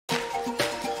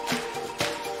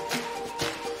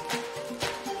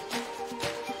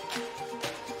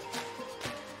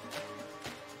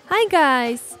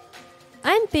guys!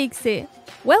 I'm Pixie.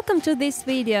 Welcome to this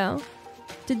video.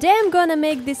 Today I'm gonna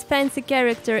make this fancy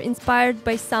character inspired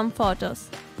by some photos.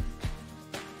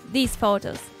 These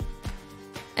photos.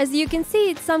 As you can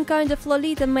see, it's some kind of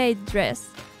Lolita maid dress.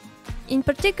 In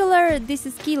particular, this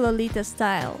is Key Lolita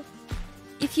style.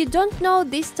 If you don't know,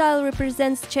 this style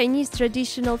represents Chinese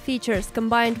traditional features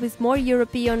combined with more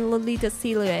European Lolita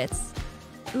silhouettes.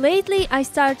 Lately, I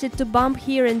started to bump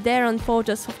here and there on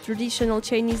photos of traditional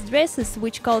Chinese dresses,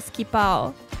 which calls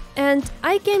Kipao. And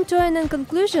I came to an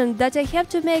conclusion that I have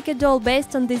to make a doll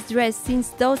based on this dress, since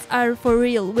those are for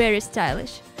real very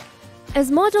stylish. As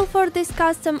model for this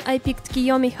custom, I picked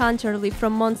Kiyomi Haunterly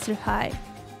from Monster High.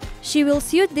 She will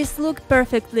suit this look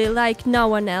perfectly like no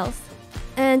one else.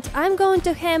 And I'm going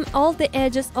to hem all the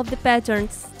edges of the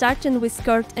patterns, starting with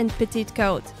skirt and petite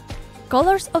coat.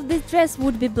 Colors of this dress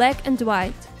would be black and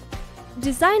white.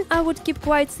 Design I would keep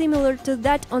quite similar to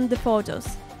that on the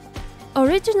photos.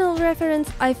 Original reference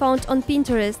I found on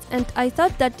Pinterest, and I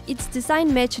thought that its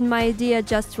design matched my idea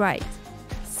just right.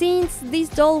 Since this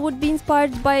doll would be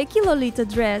inspired by a Key Lolita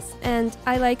dress, and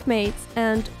I like maids,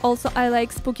 and also I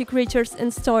like spooky creatures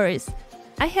and stories,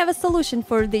 I have a solution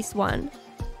for this one.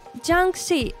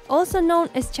 JIANGSHI, also known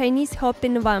as Chinese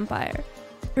hopping vampire.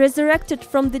 Resurrected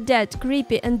from the dead,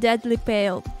 creepy and deadly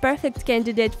pale, perfect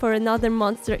candidate for another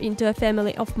monster into a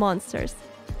family of monsters.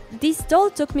 This doll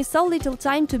took me so little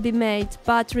time to be made,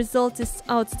 but result is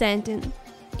outstanding.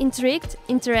 Intrigued?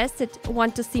 Interested?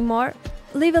 Want to see more?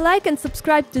 Leave a like and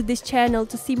subscribe to this channel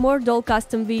to see more doll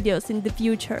custom videos in the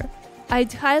future.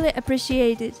 I'd highly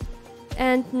appreciate it.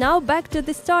 And now back to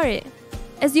the story.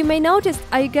 As you may notice,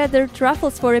 I gathered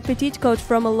ruffles for a petite coat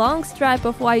from a long stripe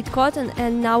of white cotton,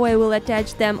 and now I will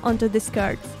attach them onto the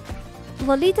skirts.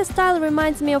 Lolita style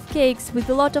reminds me of cakes with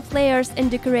a lot of layers and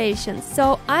decorations,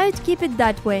 so I'd keep it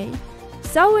that way.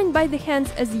 Sewing by the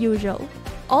hands as usual.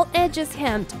 All edges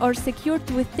hemmed or secured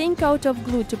with thin coat of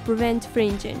glue to prevent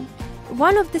fringing.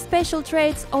 One of the special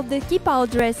traits of the Kipao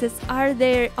dresses are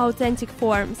their authentic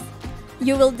forms.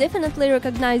 You will definitely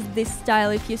recognize this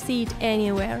style if you see it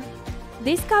anywhere.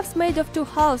 This cuff's made of two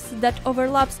halves that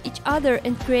overlaps each other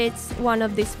and creates one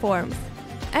of these forms.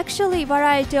 Actually,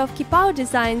 variety of Kipao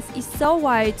designs is so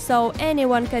wide, so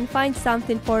anyone can find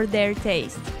something for their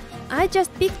taste. I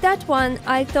just picked that one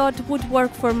I thought would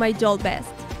work for my doll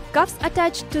best. Cuffs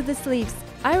attached to the sleeves,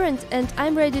 ironed, and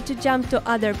I'm ready to jump to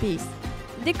other piece.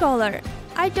 The collar.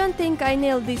 I don't think I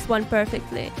nailed this one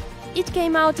perfectly. It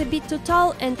came out a bit too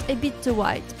tall and a bit too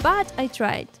wide, but I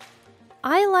tried.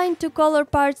 I lined two collar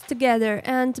parts together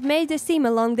and made a seam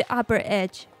along the upper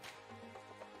edge.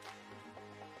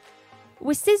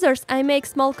 With scissors I make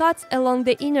small cuts along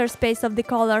the inner space of the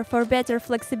collar for better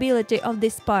flexibility of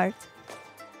this part.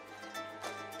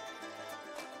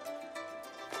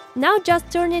 Now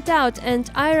just turn it out and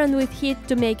iron with heat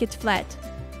to make it flat.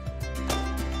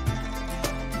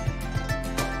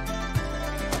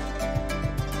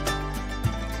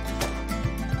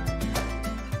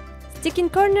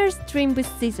 Sticking corners trim with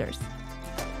scissors.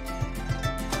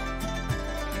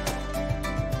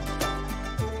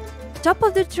 Top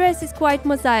of the dress is quite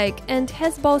mosaic and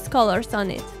has both colors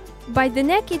on it. By the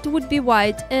neck it would be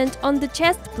white and on the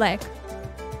chest black.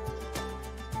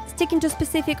 Sticking to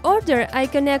specific order, I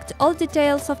connect all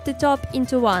details of the top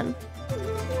into one.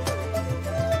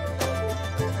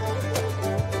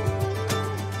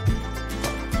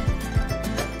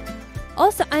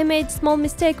 Also, I made small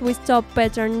mistake with top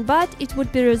pattern, but it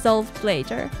would be resolved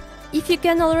later. If you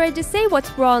can already say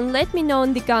what's wrong, let me know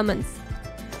in the comments.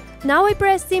 Now I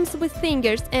press seams with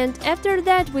fingers and after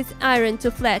that with iron to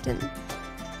flatten.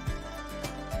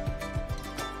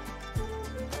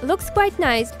 Looks quite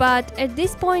nice, but at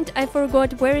this point I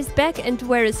forgot where is back and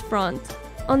where is front.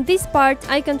 On this part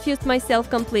I confused myself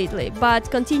completely, but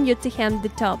continued to hem the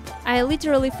top. I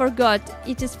literally forgot,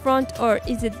 it is front or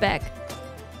is it back.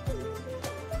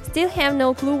 Still have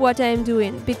no clue what I am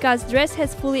doing, because dress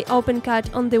has fully open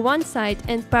cut on the one side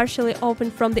and partially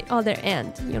open from the other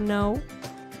end, you know.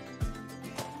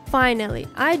 Finally,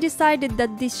 I decided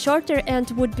that this shorter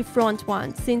end would be front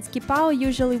one, since Kipao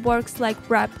usually works like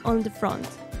wrap on the front.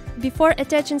 Before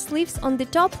attaching sleeves on the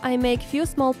top, I make few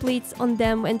small pleats on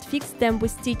them and fix them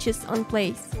with stitches on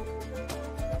place.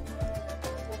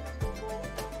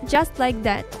 Just like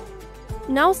that.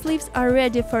 Now sleeves are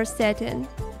ready for satin.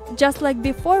 Just like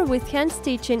before with hand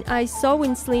stitching, I sew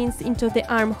in slings into the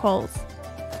armholes.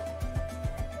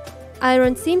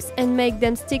 Iron seams and make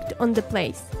them stick on the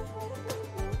place.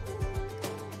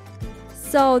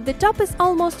 So the top is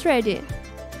almost ready.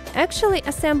 Actually,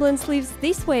 assembling sleeves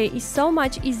this way is so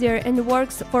much easier and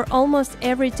works for almost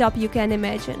every top you can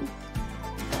imagine.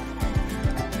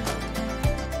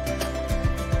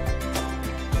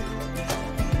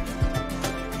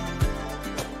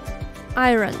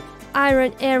 Iron.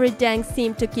 Iron every dang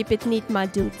seam to keep it neat, my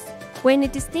dudes. When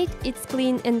it is neat, it's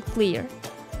clean and clear.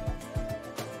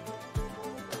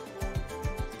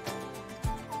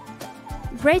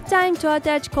 Great time to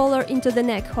attach collar into the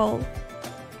neck hole.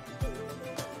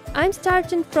 I'm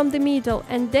starting from the middle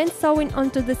and then sewing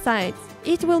onto the sides.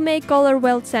 It will make collar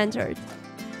well centered.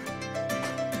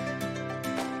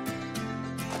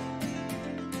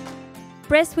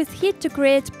 Press with heat to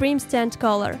create prim stand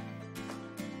collar.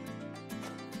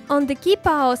 On the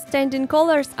kipao, standing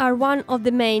collars are one of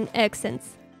the main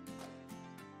accents.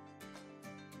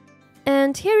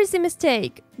 And here is a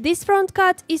mistake. This front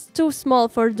cut is too small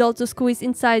for doll to squeeze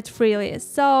inside freely,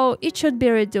 so it should be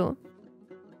redo.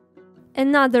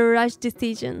 Another rash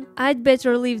decision. I'd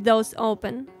better leave those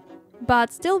open.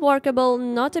 But still workable,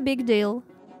 not a big deal.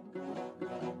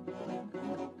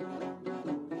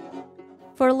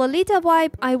 For Lolita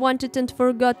vibe, I wanted and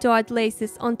forgot to add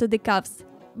laces onto the cuffs,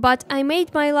 but I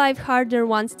made my life harder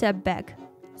one step back.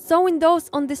 Sewing those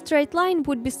on the straight line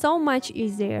would be so much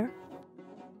easier.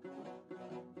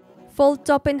 Fold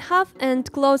top in half and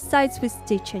close sides with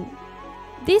stitching.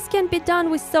 This can be done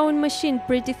with sewing machine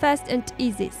pretty fast and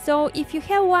easy, so if you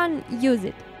have one, use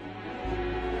it.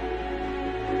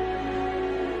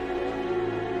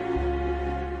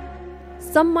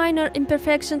 Some minor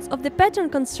imperfections of the pattern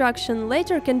construction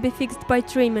later can be fixed by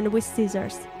trimming with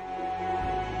scissors.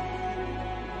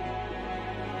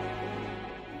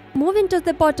 Moving to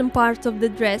the bottom part of the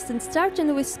dress and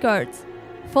starting with skirts.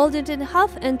 Fold it in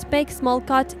half and make small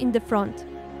cut in the front.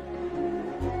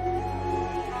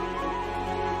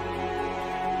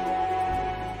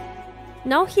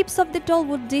 Now hips of the doll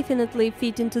would definitely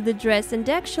fit into the dress, and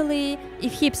actually,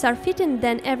 if hips are fitting,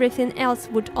 then everything else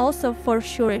would also for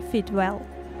sure fit well.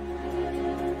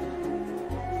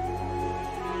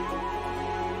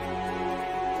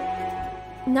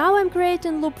 Now I'm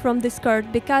creating loop from the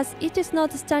skirt because it is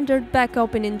not a standard back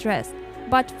opening dress,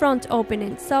 but front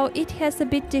opening, so it has a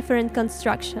bit different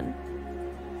construction.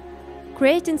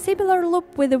 Creating similar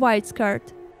loop with the white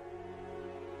skirt.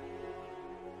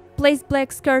 Place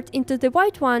black skirt into the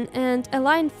white one and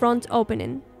align front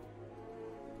opening.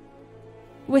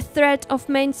 With thread of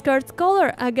main skirt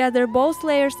collar, I gather both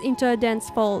layers into a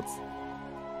dense folds.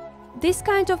 This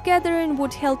kind of gathering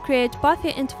would help create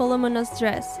puffy and voluminous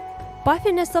dress.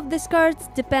 Puffiness of the skirts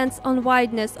depends on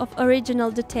wideness of original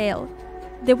detail.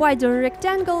 The wider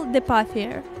rectangle, the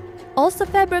puffier. Also,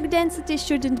 fabric density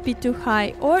shouldn't be too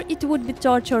high, or it would be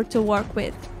torture to work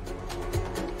with.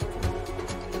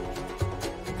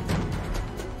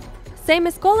 Same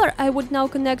as collar, I would now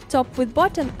connect top with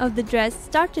bottom of the dress,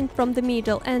 starting from the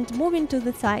middle and moving to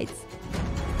the sides.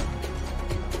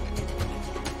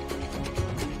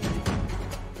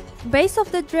 Base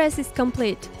of the dress is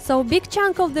complete, so big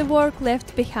chunk of the work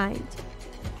left behind.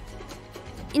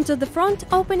 Into the front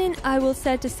opening I will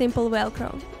set a simple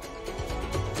velcro.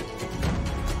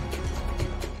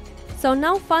 So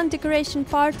now fun decoration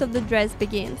part of the dress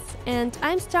begins, and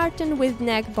I'm starting with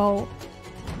neck bow.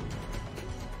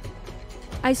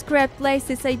 I scrapped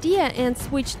laces idea and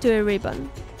switched to a ribbon.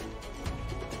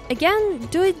 Again,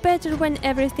 do it better when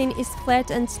everything is flat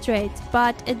and straight,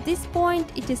 but at this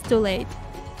point it is too late.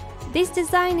 This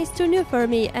design is too new for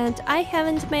me and I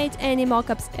haven't made any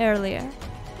mock-ups earlier.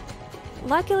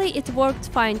 Luckily it worked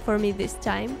fine for me this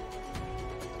time.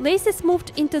 Laces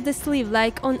moved into the sleeve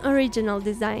like on original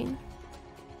design.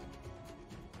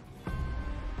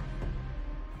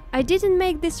 I didn't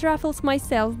make these ruffles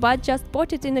myself, but just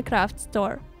bought it in a craft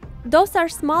store. Those are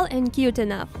small and cute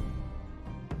enough.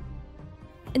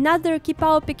 Another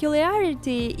kipao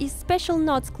peculiarity is special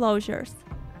knots closures.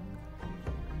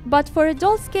 But for a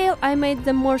doll scale I made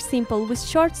them more simple with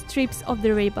short strips of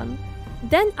the ribbon.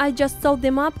 Then I just sewed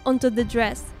them up onto the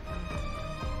dress.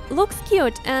 Looks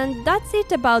cute, and that's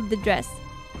it about the dress.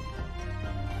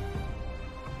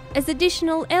 As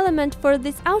additional element for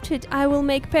this outfit I will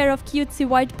make pair of cutesy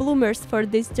white bloomers for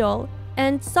this doll,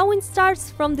 and sewing starts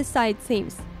from the side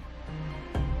seams.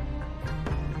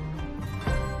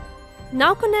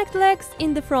 Now connect legs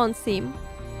in the front seam.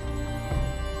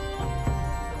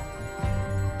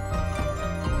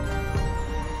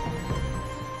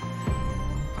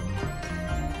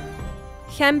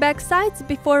 Hem back sides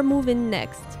before moving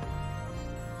next.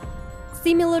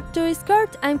 Similar to a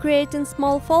skirt, I'm creating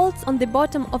small folds on the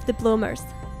bottom of the bloomers.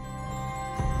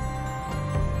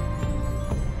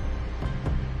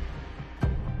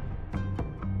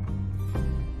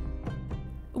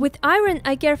 With iron,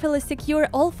 I carefully secure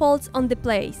all folds on the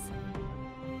place.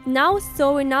 Now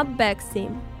sewing up back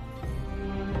seam.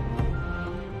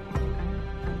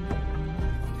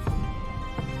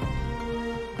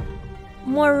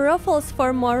 More ruffles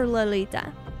for more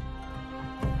Lolita.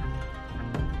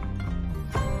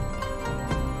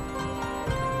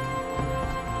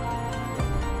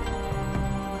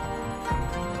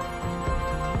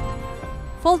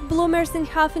 Fold bloomers in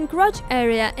half in crotch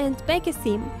area and make a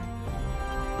seam.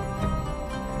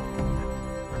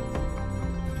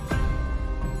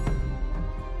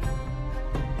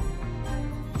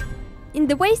 In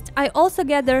the waist I also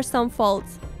gather some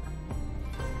folds.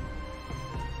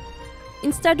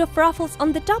 Instead of ruffles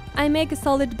on the top, I make a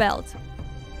solid belt.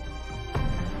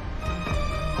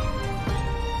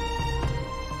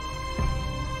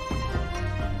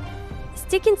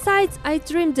 Sticking sides I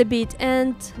trimmed a bit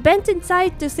and bent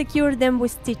inside to secure them with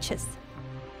stitches.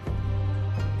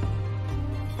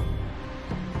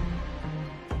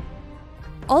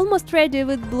 Almost ready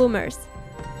with bloomers.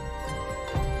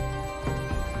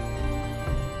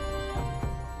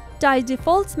 Tidy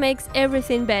folds makes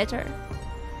everything better.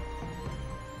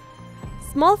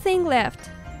 Small thing left.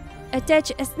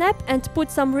 Attach a snap and put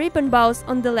some ribbon bows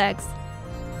on the legs.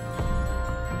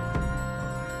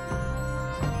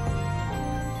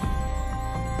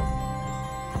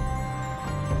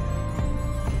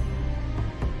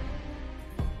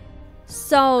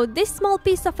 So this small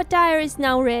piece of attire is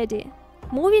now ready.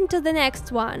 Moving to the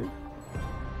next one.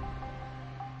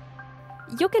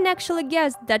 You can actually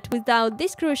guess that without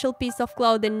this crucial piece of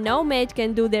clothing no maid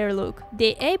can do their look.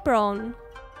 The apron.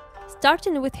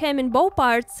 Starting with hem and bow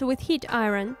parts with heat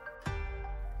iron.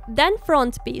 Then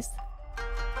front piece.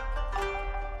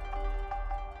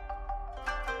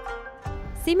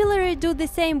 Similarly do the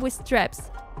same with straps.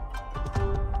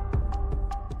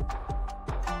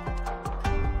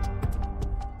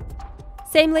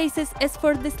 Same laces as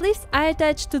for the sleeves I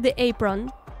attach to the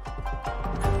apron.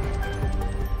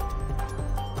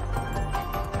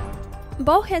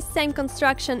 Bow has same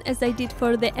construction as I did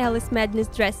for the Alice Madness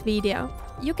dress video.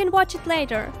 You can watch it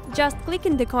later, just click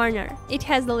in the corner, it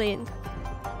has a link.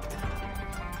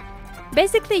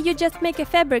 Basically you just make a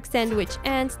fabric sandwich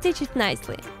and stitch it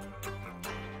nicely.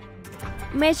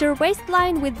 Measure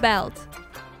waistline with belt.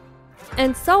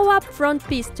 And sew up front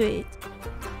piece to it.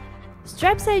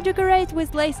 Straps I decorate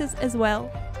with laces as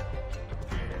well.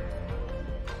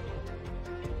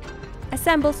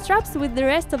 Assemble straps with the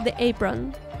rest of the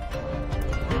apron.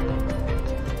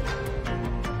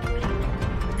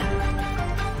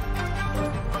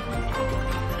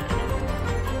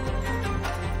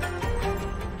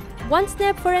 One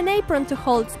snap for an apron to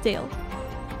hold still.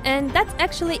 And that's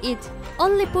actually it,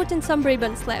 only putting some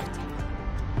ribbons left.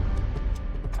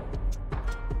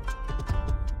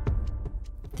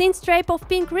 Thin stripe of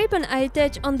pink ribbon I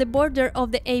attach on the border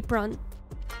of the apron.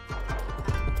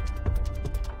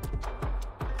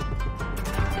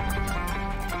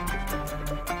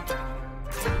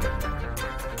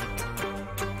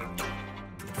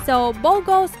 So bow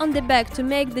goes on the back to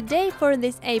make the day for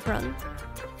this apron.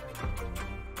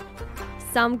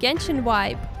 Some Genshin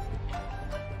vibe.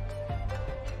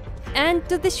 And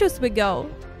to the shoes we go.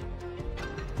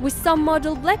 With some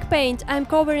model black paint I'm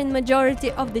covering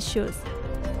majority of the shoes.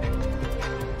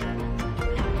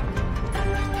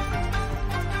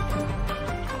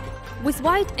 With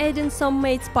white adding some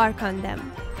matte spark on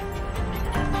them.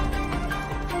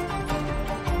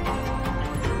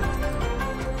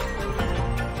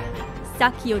 So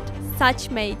cute,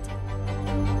 such matte.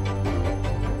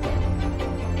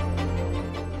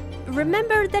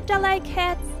 Remember that I like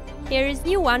hats? Here is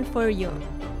new one for you.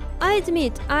 I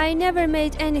admit, I never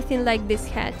made anything like this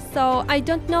hat, so I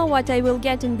don't know what I will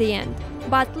get in the end.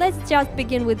 But let's just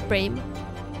begin with Brim.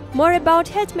 More about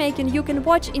hat making you can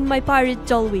watch in my pirate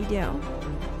doll video.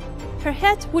 Her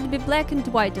hat would be black and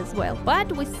white as well,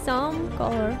 but with some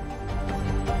color.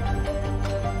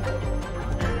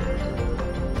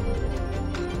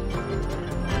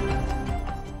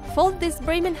 Fold this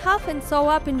Brim in half and sew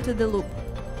up into the loop.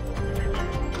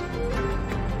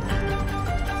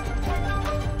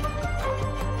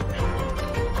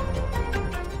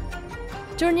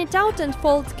 Turn it out and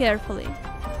fold carefully.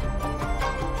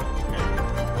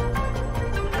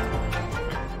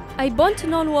 I bond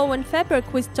non-woven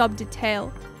fabric with top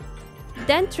detail.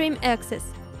 Then trim excess.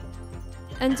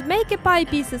 And make a pie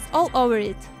pieces all over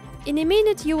it. In a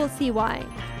minute you will see why.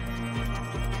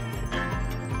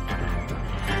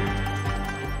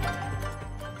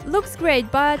 Looks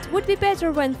great, but would be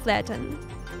better when flattened.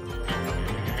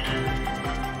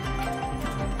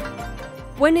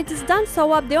 When it is done,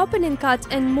 sew up the opening cut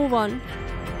and move on.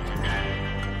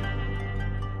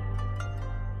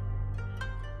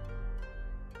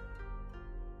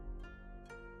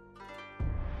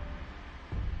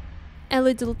 A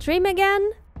little trim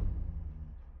again.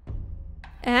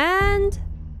 And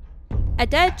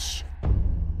Attach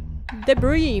the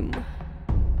brim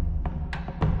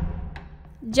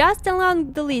just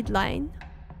along the lid line.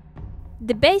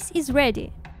 The base is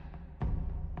ready.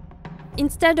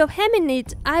 Instead of hemming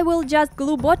it, I will just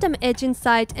glue bottom edge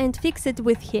inside and fix it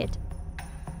with heat.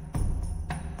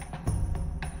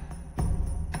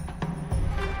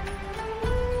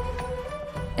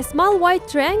 A small white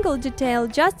triangle detail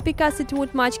just because it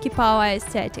would match our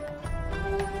aesthetic.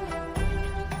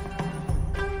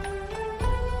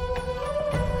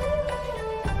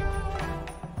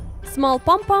 Small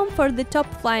pom-pom for the top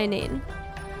flying in.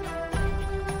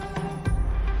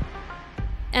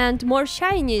 And more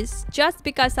shinies just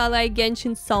because I like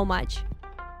Genshin so much.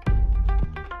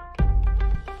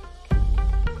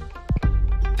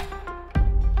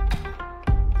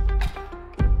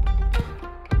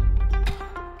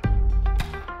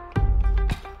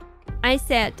 I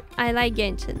said I like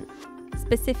Genshin.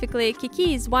 Specifically,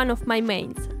 Kiki is one of my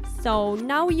mains, so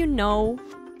now you know.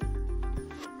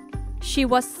 She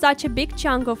was such a big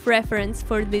chunk of reference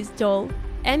for this doll.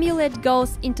 Amulet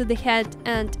goes into the head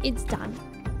and it's done.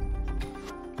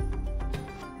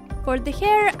 For the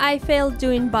hair, I failed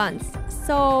doing buns,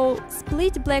 so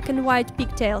split black and white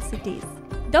pigtails it is.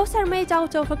 Those are made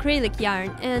out of acrylic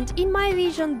yarn, and in my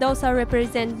vision those are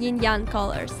represent yin-yang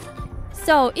colors.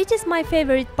 So it is my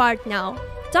favorite part now,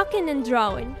 talking and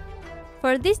drawing.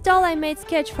 For this doll I made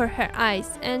sketch for her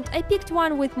eyes, and I picked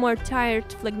one with more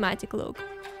tired, phlegmatic look.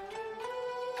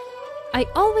 I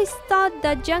always thought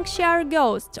that JIANGSHI are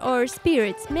ghosts or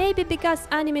spirits, maybe because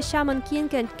anime Shaman King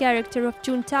and character of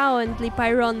Juntao and Lee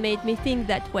Pyron made me think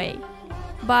that way.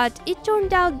 But it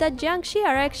turned out that JIANGSHI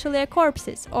are actually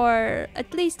corpses, or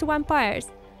at least vampires,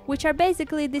 which are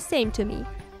basically the same to me.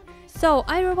 So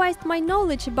I revised my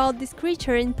knowledge about this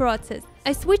creature in process.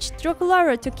 I switched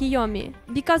Draculaura to Kiyomi,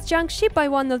 because JIANGSHI by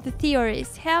one of the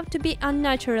theories have to be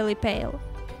unnaturally pale.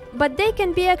 But they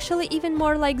can be actually even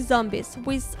more like zombies,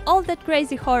 with all that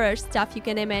crazy horror stuff you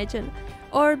can imagine,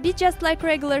 or be just like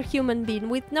regular human being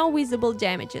with no visible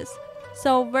damages.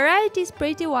 So variety is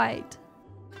pretty wide.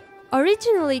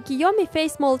 Originally, Kiyomi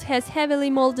face mold has heavily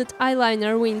molded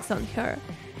eyeliner wings on her.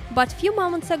 But few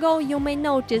moments ago you may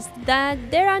notice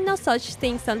that there are no such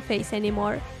things on face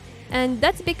anymore. And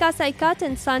that's because I cut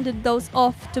and sanded those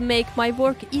off to make my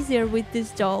work easier with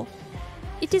this doll.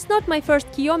 It is not my first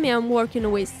Kiyomi I'm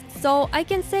working with, so I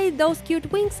can say those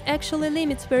cute wings actually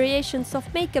limits variations of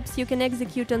makeups you can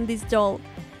execute on this doll.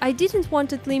 I didn't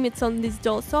want limits on this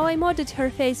doll, so I modded her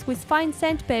face with fine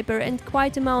sandpaper and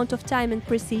quite amount of time and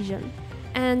precision.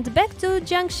 And back to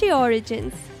JIANGSHI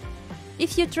origins.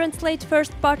 If you translate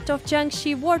first part of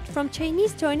JIANGSHI word from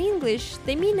Chinese to an English,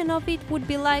 the meaning of it would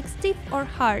be like stiff or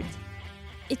hard.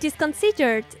 It is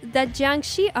considered that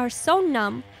JIANGSHI are so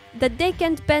numb that they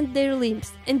can't bend their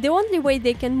limbs, and the only way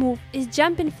they can move is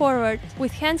jumping forward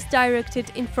with hands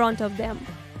directed in front of them.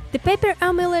 The paper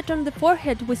amulet on the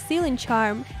forehead with sealing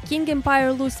charm, King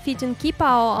Empire loose-fitting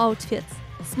Kipao outfits,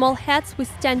 small hats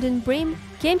with standing brim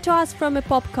came to us from a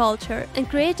pop culture and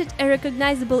created a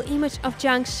recognizable image of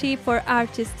JIANGSHI for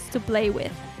artists to play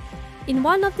with. In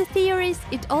one of the theories,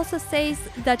 it also says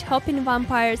that hopping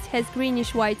vampires has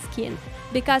greenish-white skin,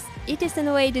 because it is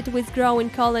invaded with growing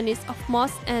colonies of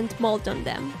moss and mold on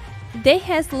them. They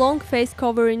has long face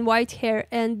covering white hair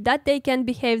and that they can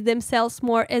behave themselves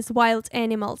more as wild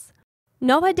animals.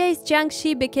 Nowadays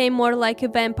JIANGSHI became more like a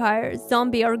vampire,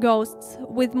 zombie or ghosts,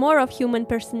 with more of human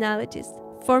personalities.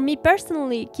 For me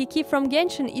personally, Kiki from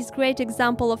Genshin is great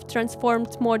example of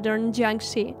transformed modern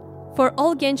JIANGSHI. For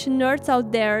all Genshin nerds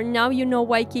out there, now you know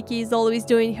why Kiki is always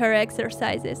doing her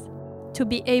exercises. To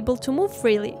be able to move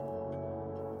freely.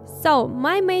 So,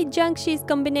 my maid JIANGSHI is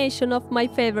combination of my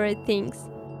favorite things.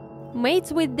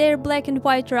 Maids with their black and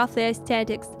white roughly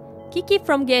aesthetics. Kiki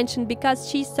from Genshin because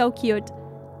she's so cute.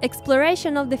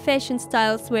 Exploration of the fashion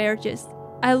styles gorgeous.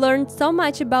 I learned so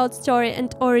much about story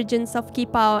and origins of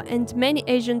Kipao and many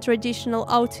Asian traditional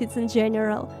outfits in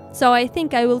general. So I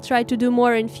think I will try to do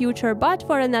more in future, but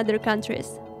for another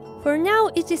countries. For now,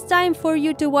 it is time for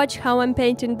you to watch how I'm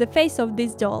painting the face of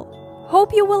this doll.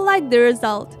 Hope you will like the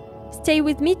result. Stay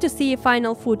with me to see a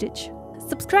final footage.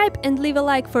 Subscribe and leave a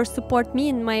like for support me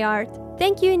and my art.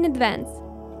 Thank you in advance.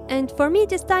 And for me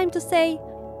it is time to say,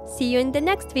 see you in the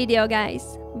next video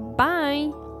guys.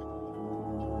 Bye!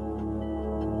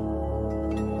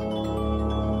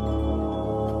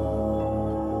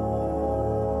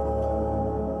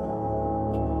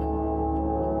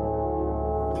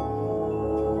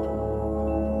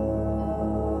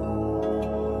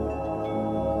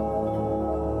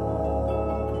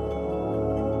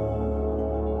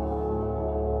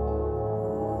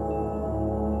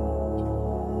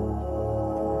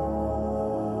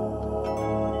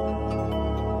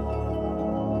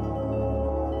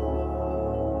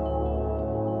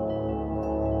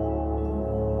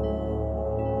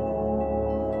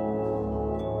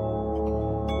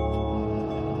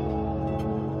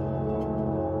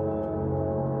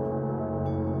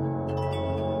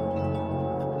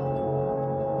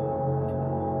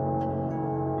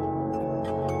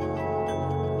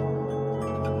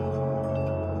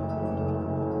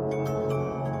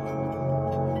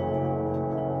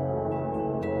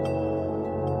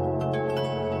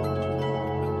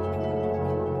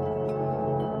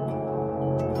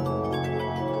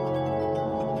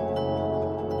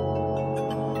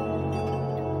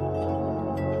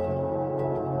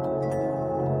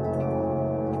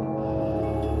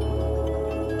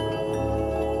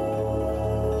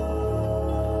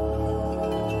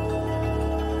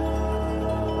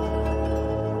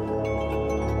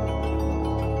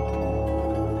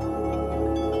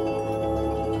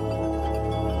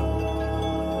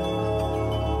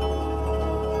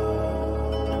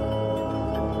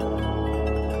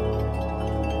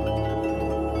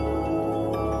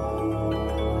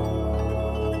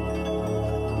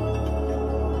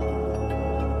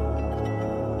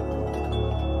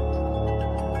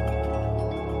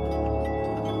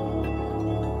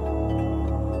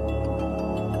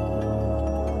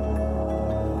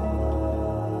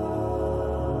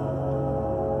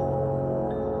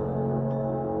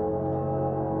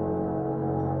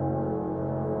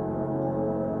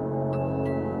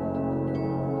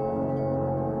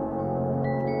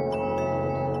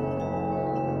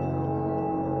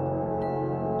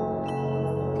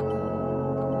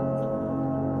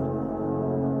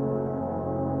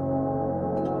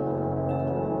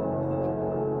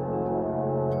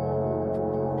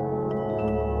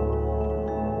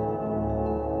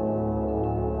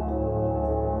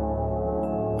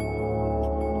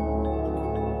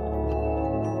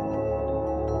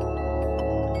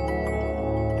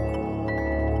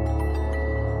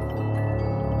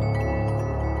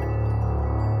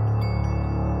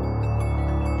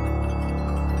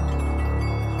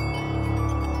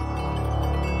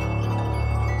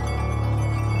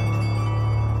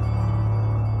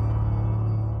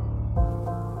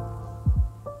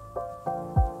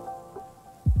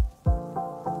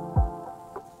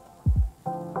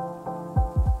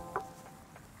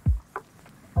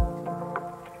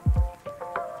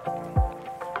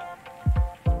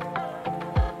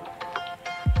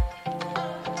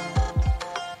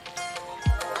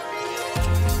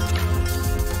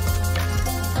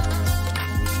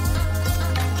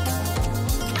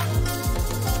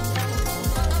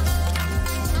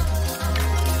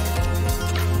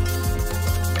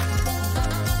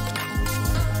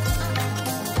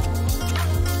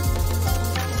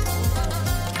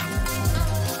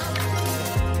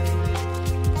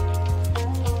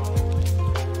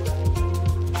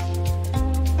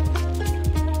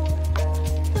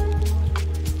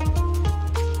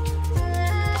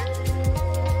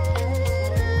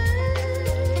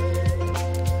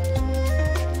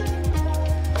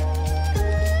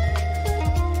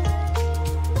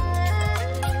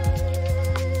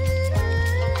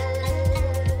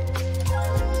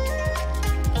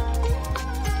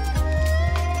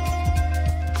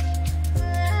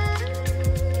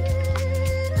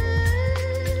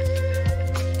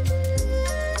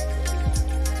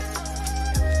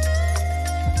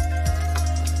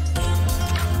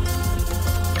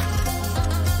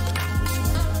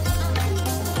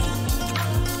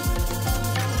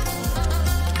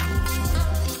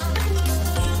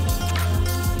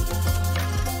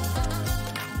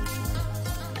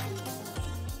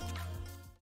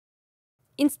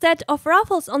 Instead of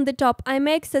ruffles on the top, I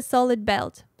make a solid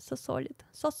belt. So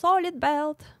solid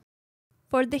belt.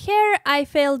 For the hair, I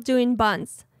failed doing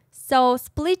buns. So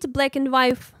split black and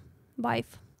white